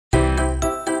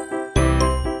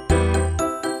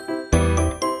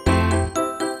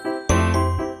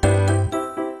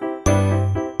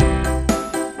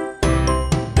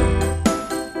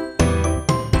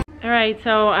Alright,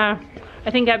 so I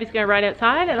think Gabby's gonna ride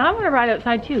outside and I'm gonna ride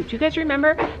outside too. Do you guys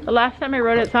remember the last time I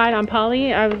rode outside on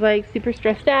Polly? I was like super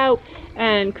stressed out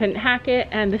and couldn't hack it,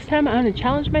 and this time I'm gonna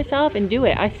challenge myself and do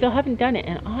it. I still haven't done it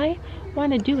and I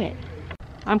wanna do it.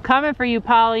 I'm coming for you,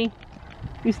 Polly.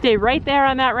 You stay right there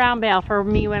on that round bale for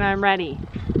me when I'm ready.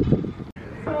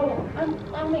 So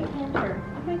I'll make Canter.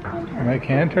 You make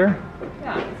Canter?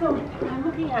 Yeah, so I'm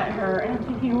looking at her and I'm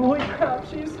thinking, holy crap,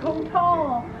 she's so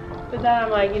tall. But then I'm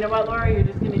like, you know what, Laura, you're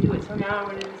just gonna do it. So now I'm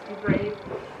gonna just be brave.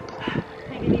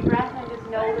 Take a deep breath and just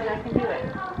know that I can do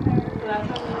it. So that's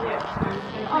what I'm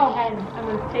gonna do. I'm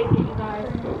gonna take it, you guys.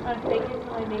 I'm gonna take it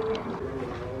until I make it.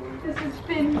 This is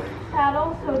Finn's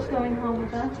paddle, so it's going home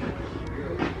with us.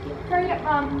 Hurry up,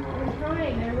 Mom. I'm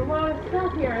trying. There's a lot of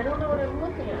stuff here. I don't know what I'm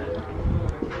looking at.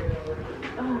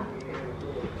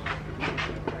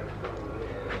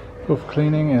 Hoof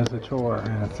cleaning is a chore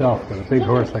in itself with a big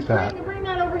horse like that. Bring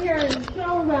that over here and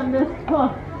show them this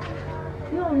hoof.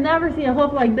 You'll never see a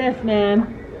hoof like this, man.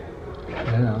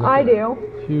 Yeah, I do.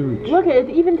 Huge. Look, it's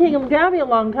even taken Gabby a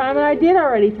long time, and I did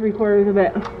already 3/4 of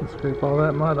it. Let's scrape all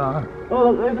that mud off. Oh,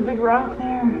 look, there's a big rock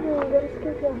there.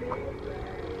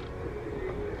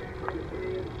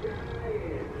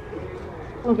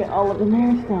 Look at all of them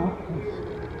there still.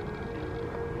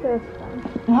 That's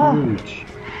fun. Huge.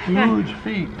 Huge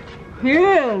feet.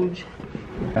 Huge.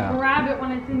 Yeah. Grab it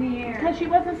when it's in the air. Because she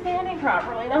wasn't standing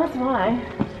properly, that's why.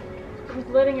 Just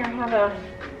letting her have a...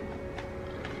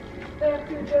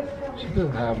 She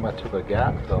doesn't have much of a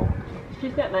gap though.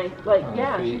 She's got nice, like,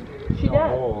 yeah, feet. she No does.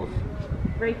 holes.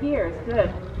 Right here, it's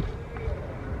good.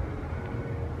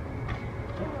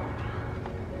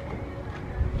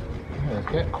 Yeah, it's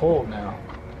getting cold now.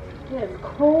 Yeah, it's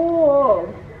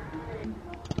cold.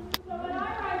 So when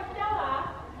I ride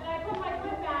Stella and I put my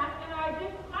foot back and I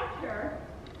just touch her,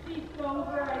 she goes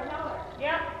where I tell her.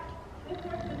 Yep. This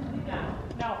horse doesn't do that.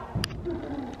 No.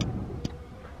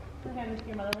 Hand this to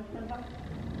your mother when she comes home.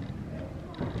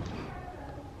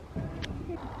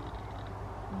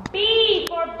 B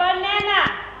for banana.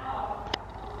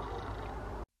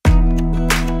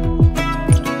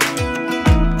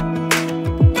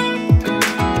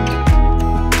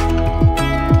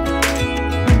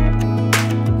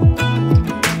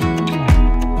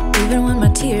 Even when my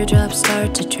teardrops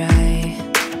start to dry,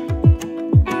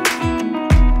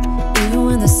 even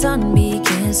when the sun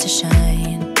begins to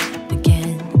shine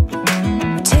again,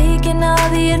 taking all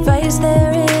the advice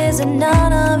there is and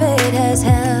none of it has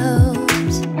helped.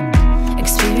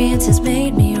 Experience has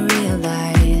made me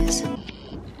realize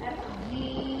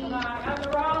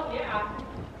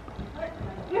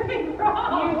You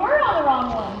were on the wrong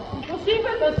one. Well, she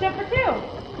put the shipper too.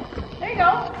 There you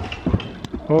go.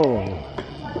 Oh,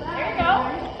 There you go.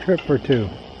 trip or two.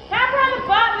 Tap her on the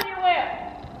butt with your whip.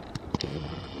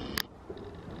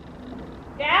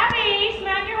 Gabby,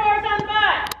 smack your horse on the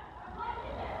butt.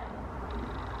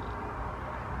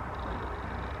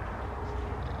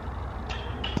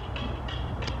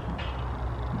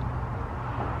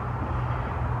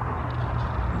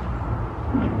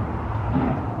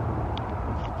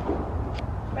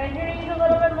 Bend your knees a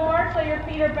little bit more so your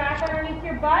feet are back underneath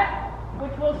your butt,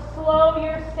 which will slow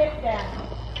your sit down.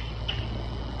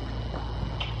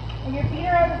 When your feet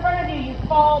are out in front of you, you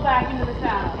fall back into the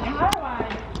saddle. How do I?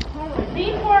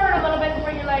 Lean forward a little bit to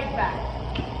bring your legs back.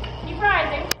 Keep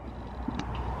rising.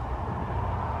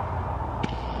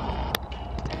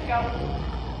 There you go.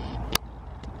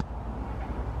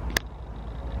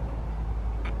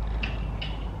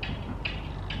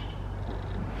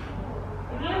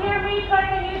 If you hear me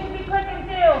clicking, you should be clicking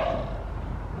too.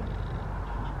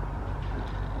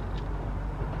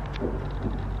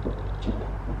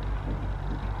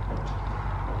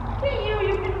 Look at you,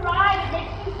 you can ride. It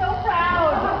makes me so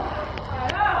proud. I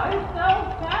know, it's so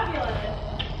fabulous.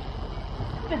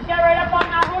 Just got right up on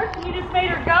that horse and you just made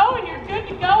her go and you're good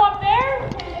to go up there.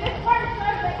 And this part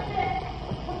starts like this.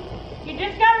 You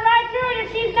just got to ride through it.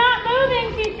 If she's not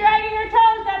moving, she's dragging her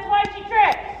toes. That's why she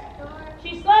trips.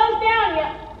 She slows down.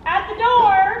 At the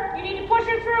door, you need to push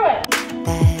her through it.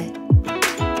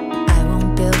 that I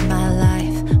won't build my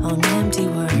life on empty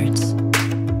words,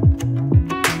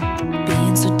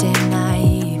 being so damn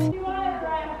naive. You want to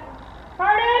ride?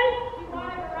 Pardon? You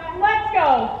want to ride? Let's go.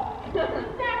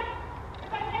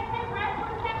 If I take my breath for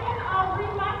a second, I'll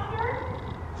remuster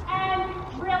and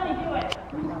really do it.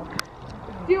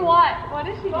 Do what? What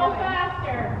is she Go doing?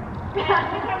 faster. And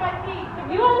look at my feet.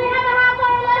 You only have a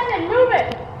half-hour lesson. Move it.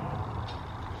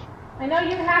 I know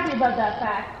you're happy about that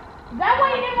fact. Is that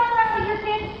why you didn't want to ride with your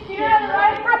kids? You didn't have to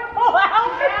ride for a full hour?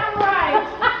 Damn right.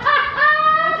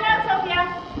 Watch out, Sophia.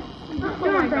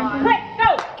 Oh my God. Quick, go.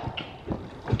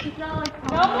 It's not like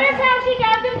Notice how she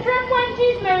doesn't trip when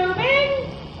she's moving?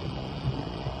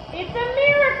 It's a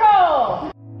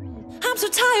miracle. I'm so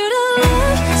tired of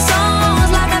love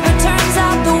songs, life never turns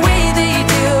out the way they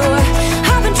do.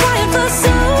 I've been trying for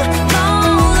so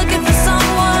long, looking for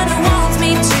someone who wants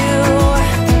me to.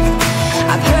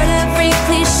 I've heard every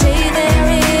cliche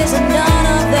there is, and none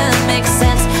of them make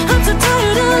sense. I'm so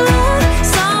tired of love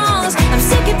songs. I'm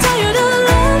sick and tired of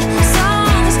love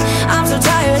songs. I'm so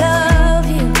tired of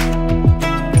you.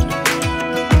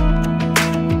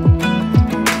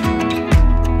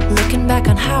 Looking back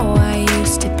on how I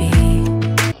used to be.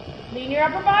 Lean your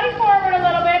upper body forward a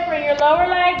little bit. Bring your lower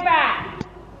leg back.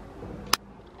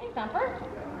 Hey, Thumper.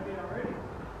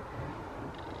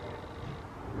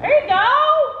 There you go.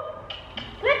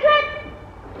 Click, click.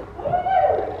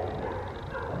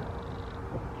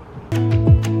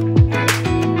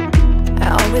 I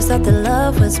always thought that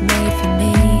love was made for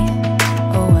me.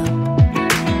 Oh well,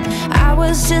 I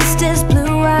was just as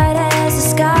blue-eyed as the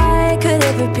sky could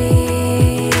ever be.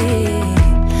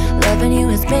 Loving you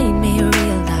has made me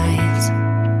realize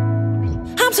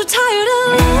I'm so tired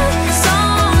of love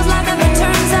songs, life never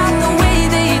turns out the way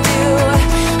they do.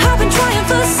 I've been trying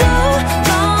for so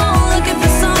long, looking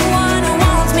for someone who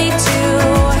wants me to.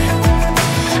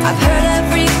 I've heard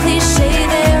every cliche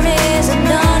there is, and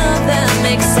none of them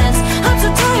make sense. I'm so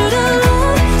tired of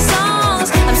love songs.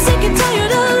 I'm sick and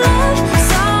tired of love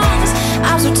songs.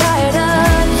 I'm so tired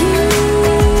of you.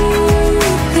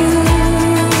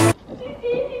 It's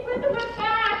easy with the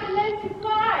back and then you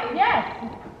slide. Yes.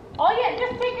 All you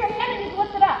just take your hand and just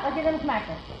lift it up like you're gonna smack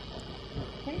it.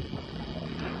 Okay.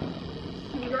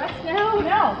 Can you rest now?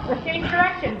 No, let's change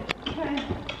direction.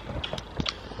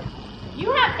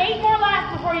 You have 8 more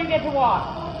laps before you get to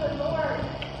walk.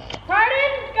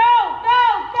 Pardon? Go, go,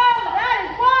 go. That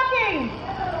is walking.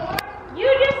 You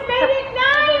just made it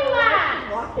 9 laps.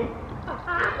 Walking.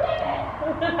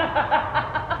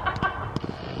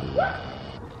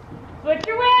 Switch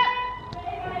your whip.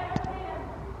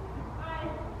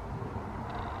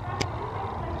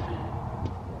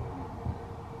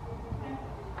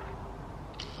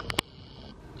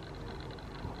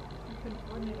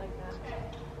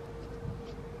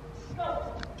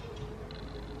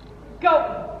 Go.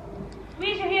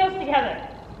 Squeeze your heels together.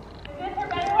 Is this her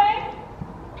better way?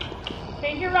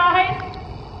 Change your rise.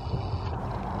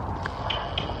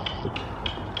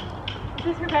 Is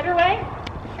this her better way?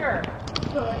 Sure.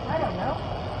 Good. I don't know.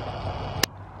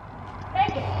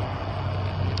 Take it.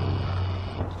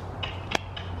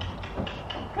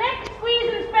 Click, squeeze,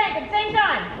 and spank at the same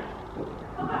time.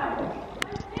 God, I'm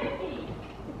 50.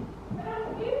 I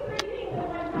don't do 3 things at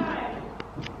one time.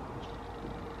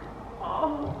 Oh,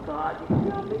 God, you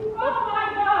killed me. Oh my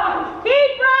gosh!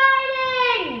 Keep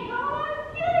riding! No, I'm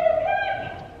kidding!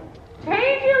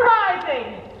 Change your rising!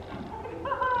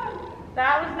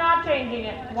 That was not changing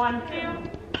it. 1, 2.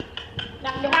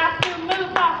 Now you have to move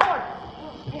my horse.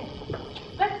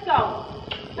 Let's go.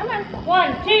 Come on.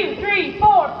 1, 2, 3,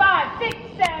 4, 5, 6,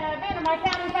 7. Am I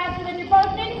counting faster than you're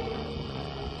posting?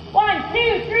 1,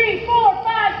 2, 3, 4,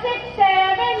 5, 6,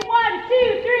 7. 1,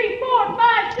 2, 3, 4,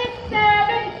 5, 6,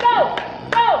 7. Go!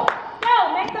 Go! Go!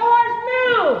 Make the horse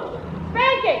move!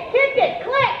 Spank it! Kick it!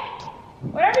 Click!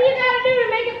 Whatever you gotta do to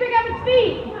make it pick up its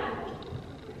feet.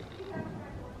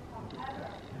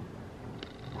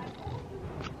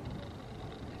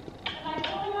 Am I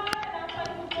pulling on it and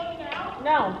everybody's pulling out?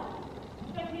 No.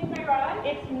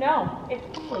 It's no. It's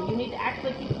pulley. You need to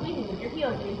actually keep squeezing with your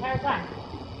heels the entire time.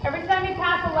 Every time you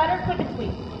pass a letter, click and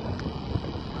squeeze.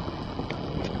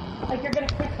 Like you're gonna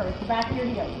click her with the back of your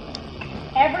heels.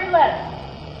 Every letter.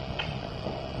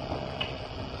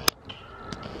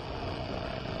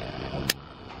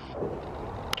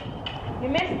 You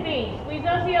missed B. Squeeze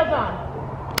those heels on.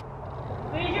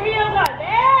 Squeeze your heels on.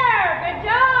 There! Good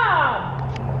job!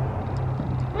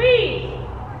 Squeeze.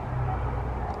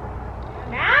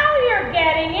 Now you're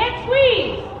getting it.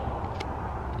 Squeeze.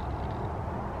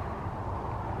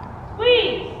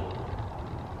 Squeeze.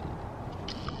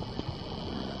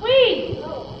 Squeeze.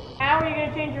 How are you going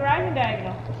to change your rising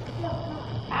diagonal?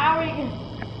 How are you going to...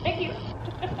 Thank you.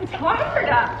 It's hard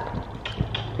up.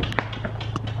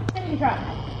 Second try.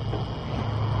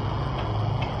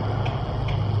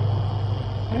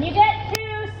 When you get to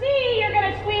C, you're going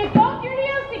to squeeze both your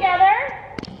heels together,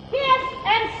 kiss,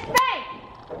 and spank.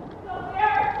 So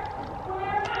there,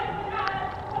 where am I going to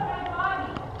put my body?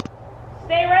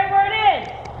 Stay right where it is.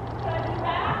 Should I do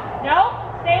that? Nope,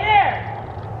 stay there.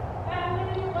 And I'm going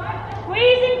to do what?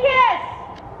 Squeeze and kiss.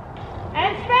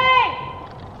 And spank.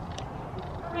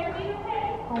 Are my feet okay?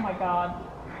 Oh my God.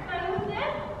 Can I lose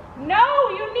it? No,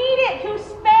 you need it to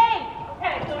spank.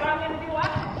 Okay, so I'm going to do what?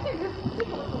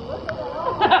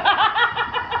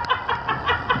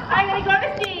 I'm gonna go to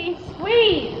C.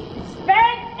 Squeeze,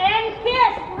 spank, and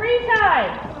kiss 3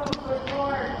 times.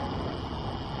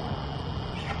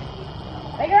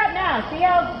 Take her up now. See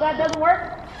how that doesn't work?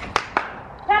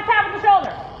 Tap, tap with the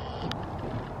shoulder.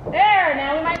 There,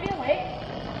 now we might be awake.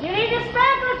 You need to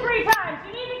spank her 3 times.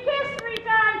 You need to kiss 3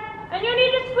 times. And you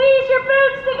need to squeeze your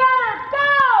boots together. Go!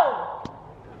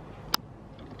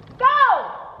 Go!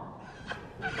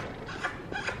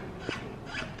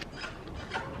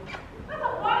 That's a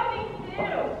lot of things to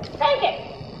do. Spank it.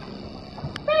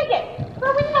 Spank it. For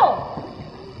real.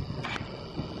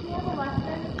 Do you have a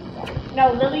lesson? No,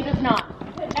 Lily does not.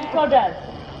 Echo does.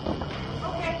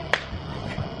 Okay.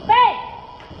 Spank!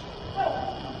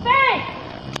 Spank!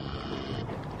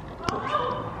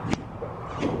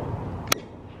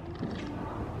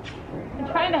 I'm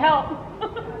trying to help.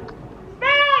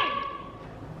 Spank!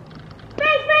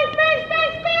 Spank, spank, spank,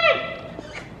 spank, spank!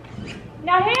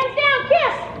 Now hands down,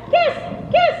 kiss! Kiss!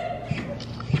 Kiss!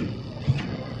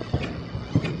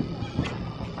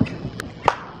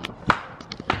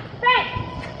 Spank!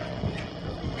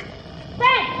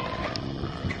 Spank!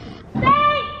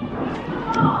 Spank!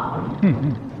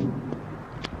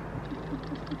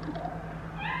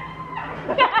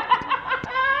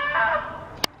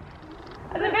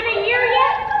 Has it been a year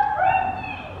yet?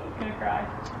 I'm gonna cry.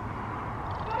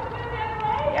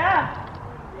 Yeah.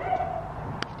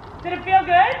 Did it feel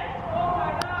good? Oh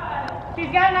my God.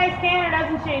 She's got a nice canter,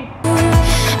 doesn't she?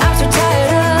 I'm so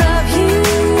tired of you.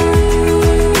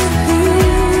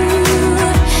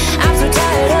 I'm so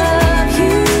tired of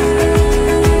you.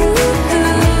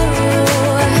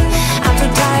 I'm so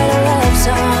tired of love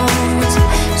songs.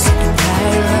 Sick and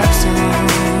tired of love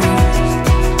songs.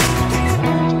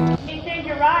 He thinks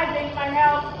you're rising, might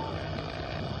help.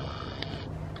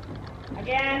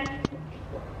 Again.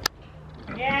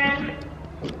 Again.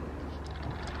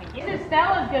 This is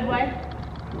Stella's good way.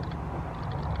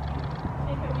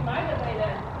 It could be my good way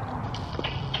then.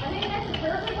 I think that's the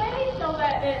perfect way so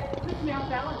that it puts me off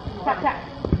balance. Tap, tap.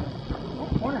 Oh,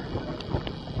 corner.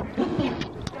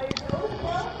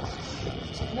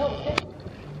 No, sit.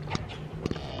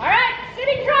 All right,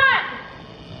 sitting trot.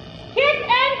 Kick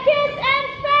and kiss and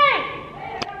spank.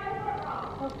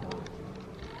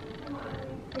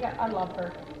 I love her.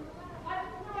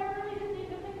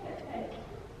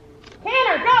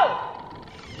 Tanner, go!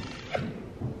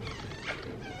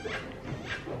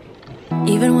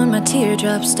 Even when my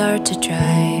teardrops start to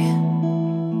dry,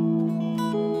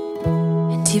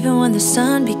 and even when the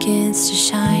sun begins to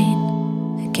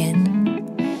shine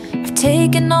again, I've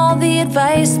taken all the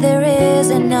advice there is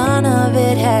and none of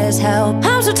it has helped.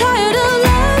 I'm so tired of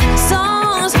love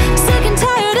songs, sick and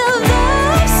tired of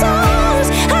love songs.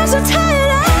 I'm so tired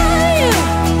of you.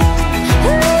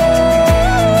 Ooh,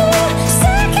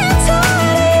 sick and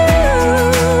tired of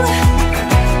you.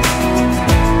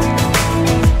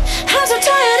 I'm so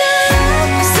tired of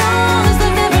love songs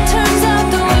that never turns out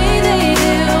the way they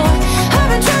do. I've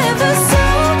been trying for so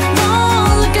long,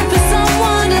 looking for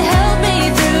someone to help me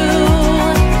through.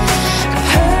 I've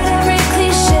heard every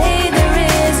cliche there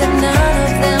is and none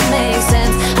of them make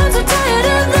sense. I'm so tired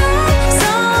of love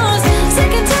songs,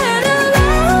 sick and tired of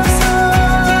love songs.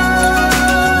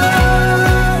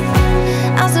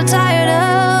 I'm so tired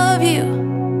of you.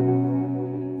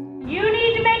 You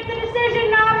need to make the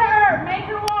decision, not her. Make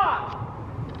her walk.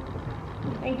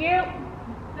 Thank you.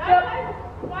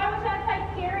 Why was that type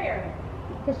scarier?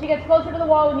 Because she gets closer to the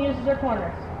wall and uses her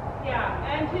corners. Yeah,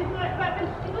 and she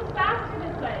was faster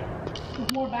this way.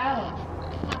 She's more balanced.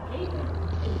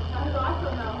 That was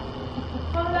awesome though.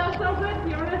 Oh, that was so good,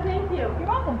 Fiona. Thank you. You're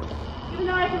welcome. Even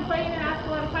though I complained and asked a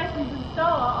lot of questions and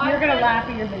still, You're going to laugh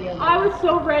at your video. I was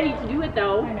so ready to do it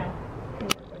though. I know. You're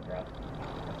a good girl.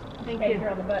 Thank Okay, you.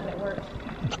 girl, the button, it works.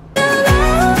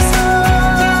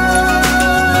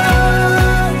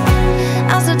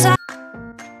 I'm so tired.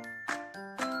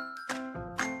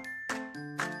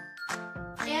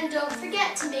 And don't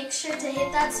forget to make sure to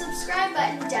hit that subscribe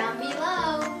button down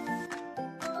below.